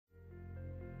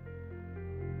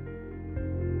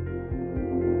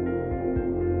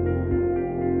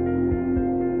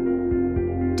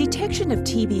Detection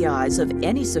of TBIs of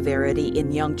any severity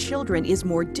in young children is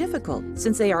more difficult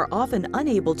since they are often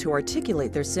unable to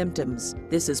articulate their symptoms.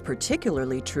 This is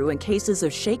particularly true in cases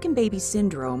of shaken baby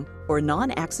syndrome or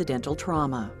non-accidental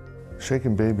trauma.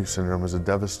 Shaken baby syndrome is a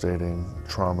devastating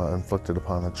trauma inflicted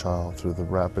upon a child through the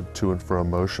rapid to and fro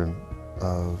motion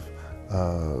of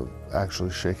actually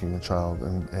shaking a child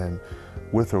and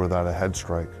with or without a head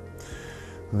strike.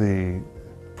 The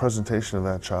presentation of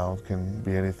that child can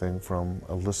be anything from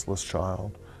a listless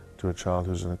child to a child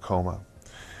who's in a coma.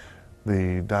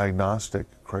 The diagnostic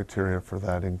criteria for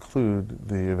that include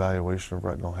the evaluation of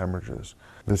retinal hemorrhages.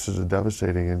 This is a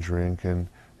devastating injury and can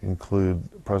include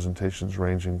presentations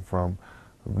ranging from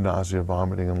nausea,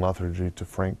 vomiting, and lethargy to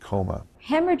frank coma.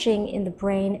 Hemorrhaging in the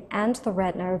brain and the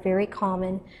retina are very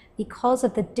common because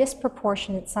of the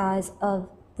disproportionate size of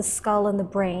the skull and the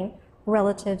brain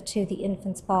relative to the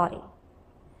infant's body.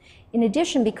 In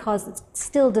addition, because it's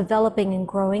still developing and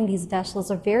growing, these vessels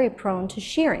are very prone to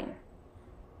shearing.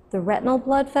 The retinal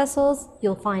blood vessels,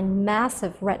 you'll find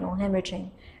massive retinal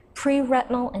hemorrhaging,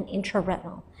 pre-retinal and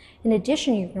intraretinal. In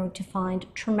addition, you're going to find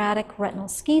traumatic retinal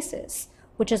schisis,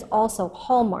 which is also a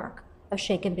hallmark of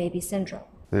shaken baby syndrome.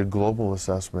 The global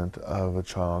assessment of a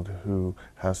child who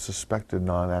has suspected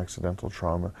non-accidental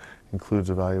trauma includes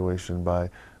evaluation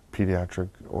by pediatric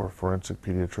or forensic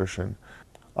pediatrician,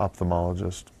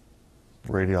 ophthalmologist,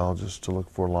 radiologists to look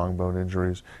for long bone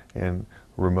injuries and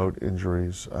remote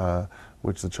injuries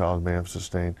which the child may have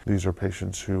sustained. These are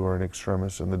patients who are in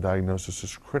extremis and the diagnosis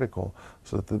is critical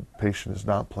so that the patient is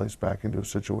not placed back into a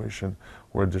situation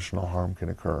where additional harm can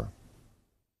occur.